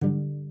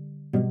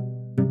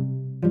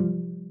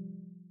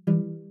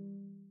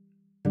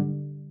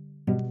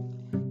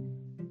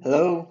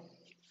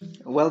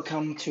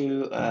Welcome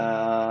to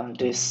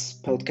this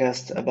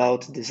podcast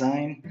about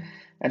design.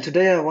 And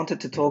today I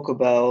wanted to talk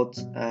about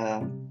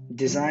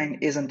design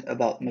isn't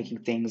about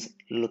making things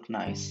look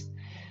nice.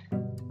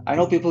 I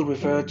know people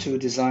refer to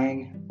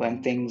design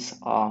when things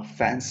are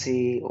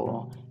fancy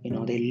or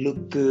they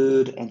look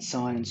good and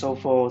so on and so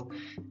forth.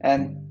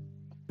 And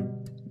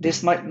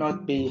this might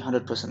not be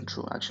 100%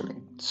 true actually.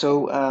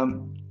 So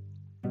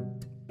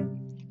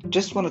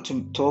just wanted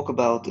to talk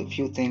about a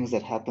few things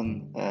that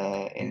happened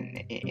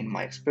in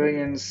my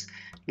experience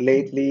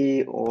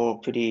lately, or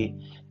pretty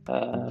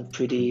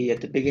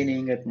at the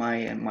beginning at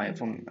my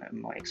from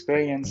my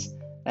experience.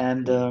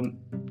 And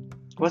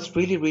what's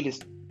really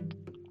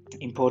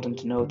important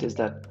to note is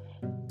that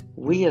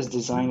we as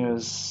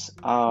designers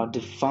are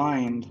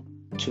defined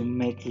to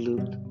make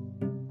things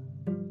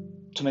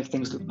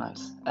look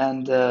nice.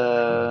 And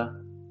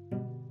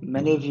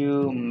many of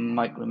you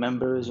might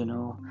remember,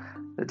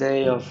 the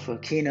day of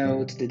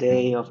keynote, the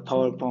day of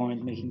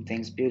PowerPoint, making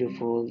things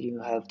beautiful.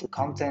 You have the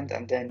content,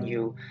 and then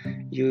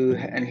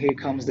and here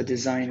comes the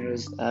designer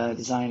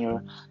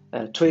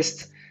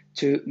twist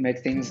to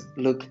make things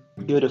look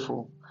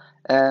beautiful,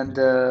 and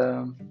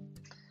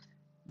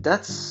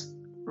that's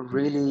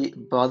really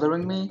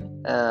bothering me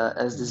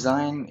as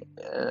designer,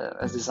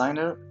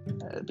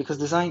 because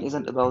design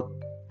isn't about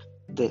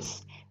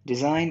this.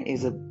 Design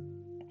is a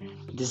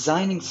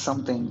Designing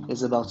something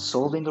is about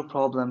solving a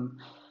problem,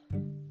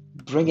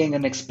 bringing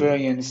an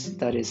experience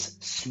that is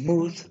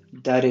smooth,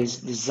 that is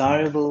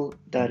desirable,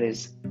 that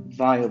is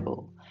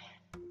viable.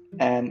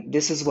 And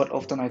this is what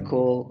often I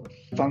call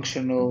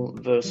functional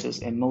versus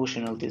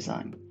emotional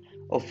design.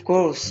 Of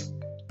course,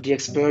 the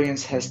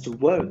experience has to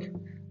work,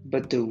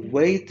 but the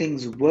way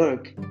things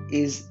work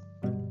is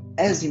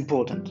as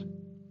important.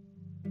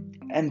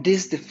 And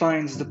this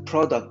defines the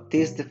product,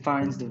 this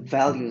defines the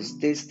values,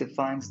 this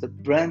defines the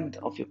brand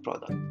of your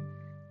product.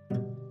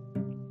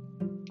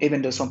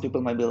 Even though some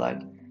people might be like,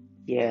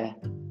 yeah,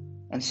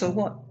 and so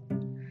what?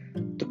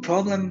 The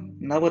problem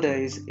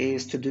nowadays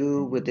is to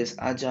do with this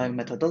agile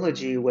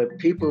methodology, where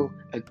people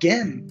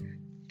again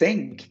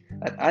think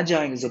that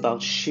agile is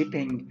about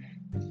shipping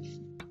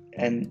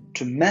a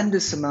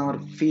tremendous amount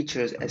of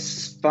features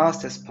as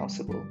fast as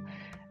possible.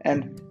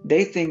 And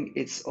they think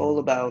it's all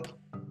about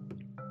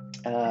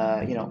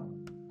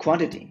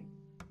quantity,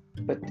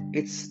 but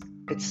it's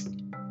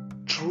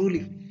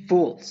truly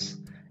false.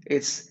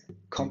 It's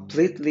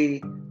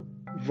completely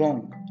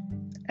wrong.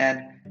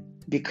 And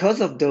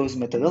because of those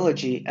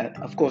methodology,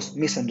 of course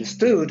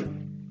misunderstood,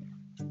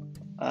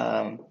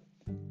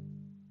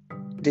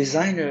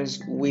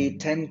 designers, we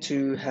tend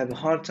to have a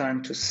hard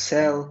time to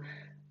sell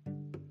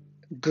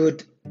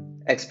good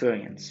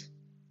experience.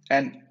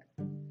 And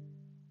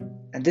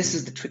this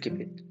is the tricky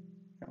bit.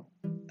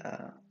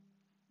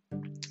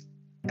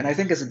 And I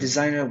think as a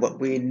designer, what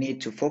we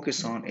need to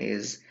focus on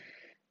is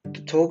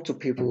to talk to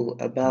people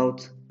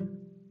about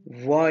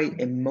why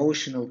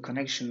emotional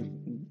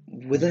connection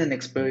within an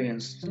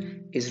experience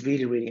is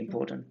really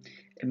important.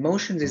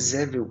 Emotions is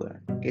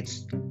everywhere.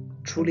 It's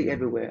truly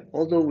everywhere.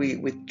 Although we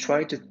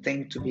try to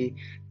think to be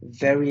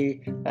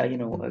very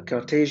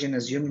Cartesian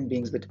as human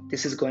beings, but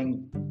this is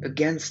going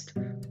against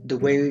the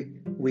way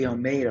we are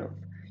made of.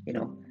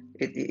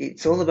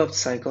 It's all about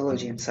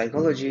psychology, and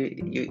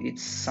psychology,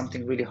 it's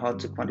something really hard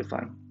to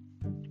quantify.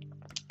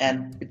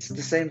 And it's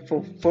the same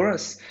for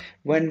us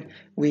when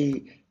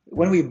we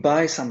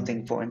buy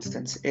something. For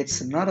instance,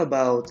 it's not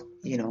about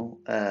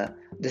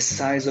the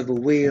size of a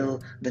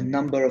wheel, the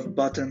number of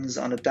buttons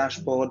on a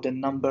dashboard, the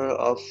number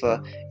of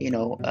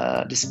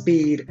the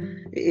speed.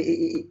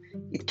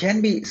 It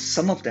can be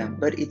some of them,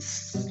 but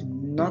it's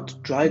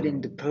not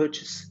driving the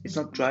purchase. It's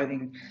not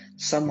driving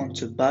someone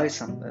to buy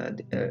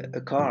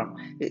a car.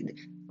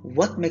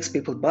 What makes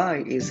people buy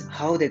is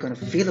how they're going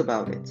to feel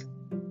about it.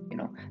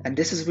 And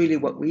this is really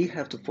what we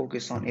have to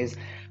focus on: is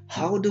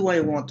how do I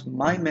want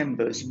my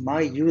members,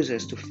 my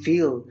users, to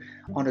feel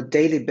on a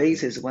daily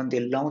basis when they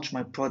launch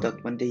my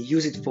product, when they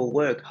use it for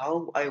work?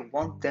 How I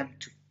want them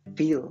to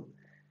feel.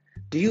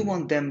 Do you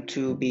want them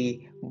to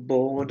be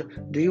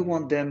bored? Do you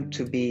want them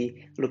to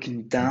be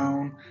looking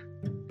down?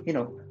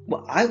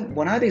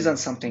 When I design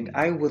something,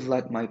 I would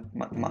like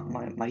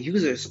my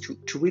users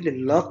to really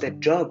love their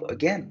job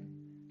again,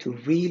 to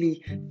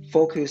really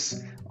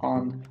focus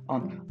on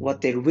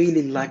what they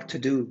really like to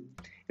do.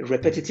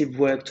 Repetitive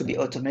work to be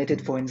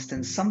automated, for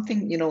instance,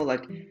 something,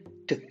 like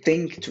to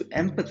think, to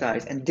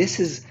empathize. And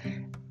this is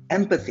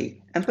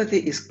empathy. Empathy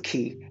is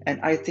key. And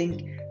I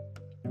think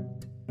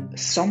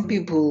some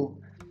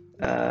people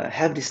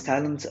have this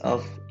talent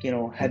of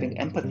having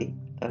empathy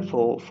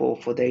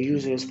for their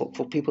users,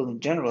 for people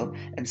in general.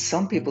 And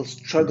some people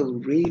struggle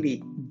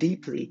really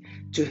deeply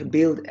to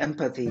build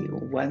empathy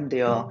when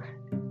they are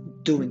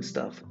doing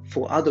stuff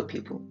for other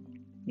people.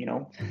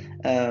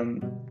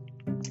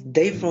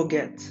 They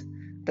forget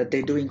that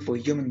they're doing for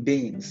human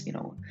beings.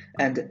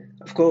 And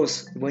of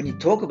course, when you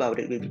talk about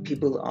it,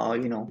 people are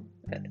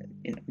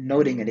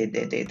nodding at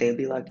it. They'll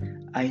be like,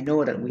 I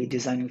know that we're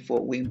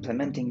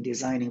implementing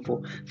designing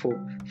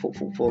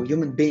for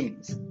human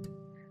beings.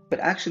 But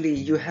actually,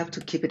 you have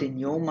to keep it in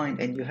your mind,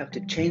 and you have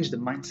to change the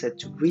mindset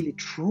to really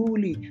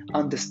truly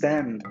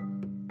understand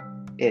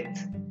it.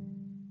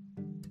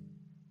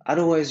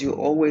 Otherwise, you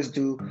always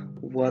do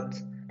what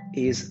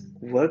is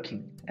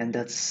working, and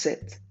that's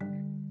it.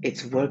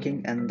 It's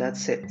working, and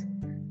that's it.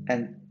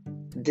 And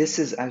this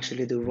is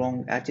actually the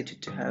wrong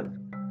attitude to have.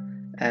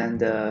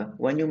 And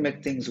when you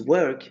make things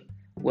work,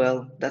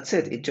 well, that's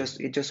it. It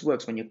just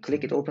works. When you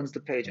click, it opens the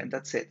page, and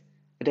that's it.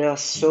 There are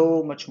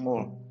so much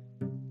more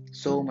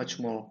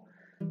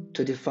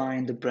to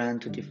define the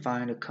brand, to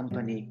define a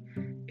company.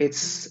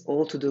 It's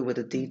all to do with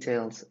the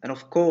details. And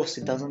of course,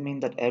 it doesn't mean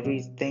that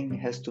everything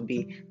has to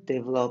be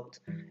developed,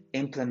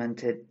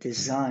 implemented,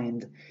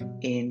 designed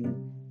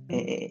in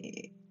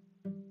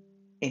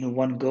in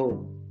one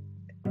go.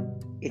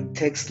 It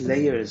takes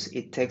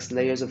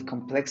layers of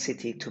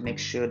complexity to make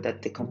sure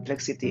that the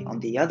complexity on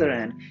the other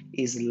end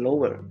is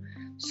lower.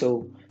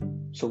 So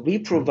we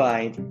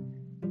provide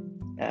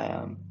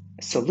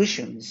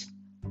solutions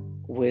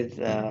with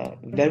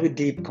very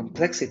deep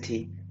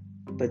complexity,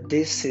 but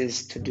this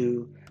is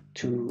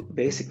to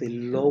basically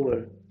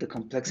lower the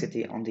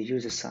complexity on the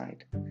user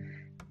side.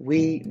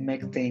 We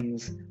make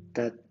things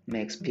that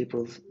makes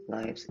people's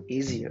lives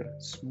easier,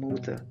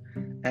 smoother,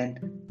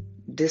 and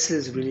this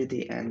is really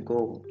the end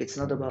goal. It's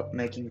not about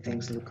making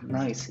things look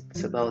nice,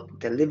 it's about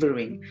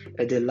delivering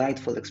a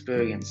delightful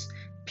experience.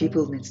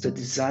 People need to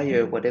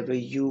desire whatever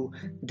you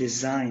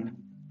design.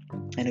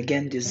 And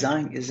again,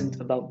 design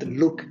isn't about the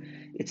look,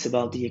 it's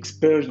about the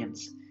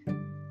experience.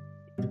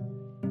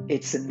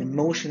 It's an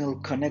emotional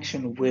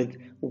connection with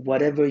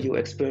whatever you're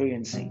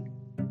experiencing.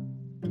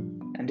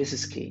 And this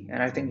is key.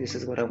 And I think this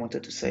is what I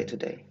wanted to say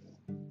today.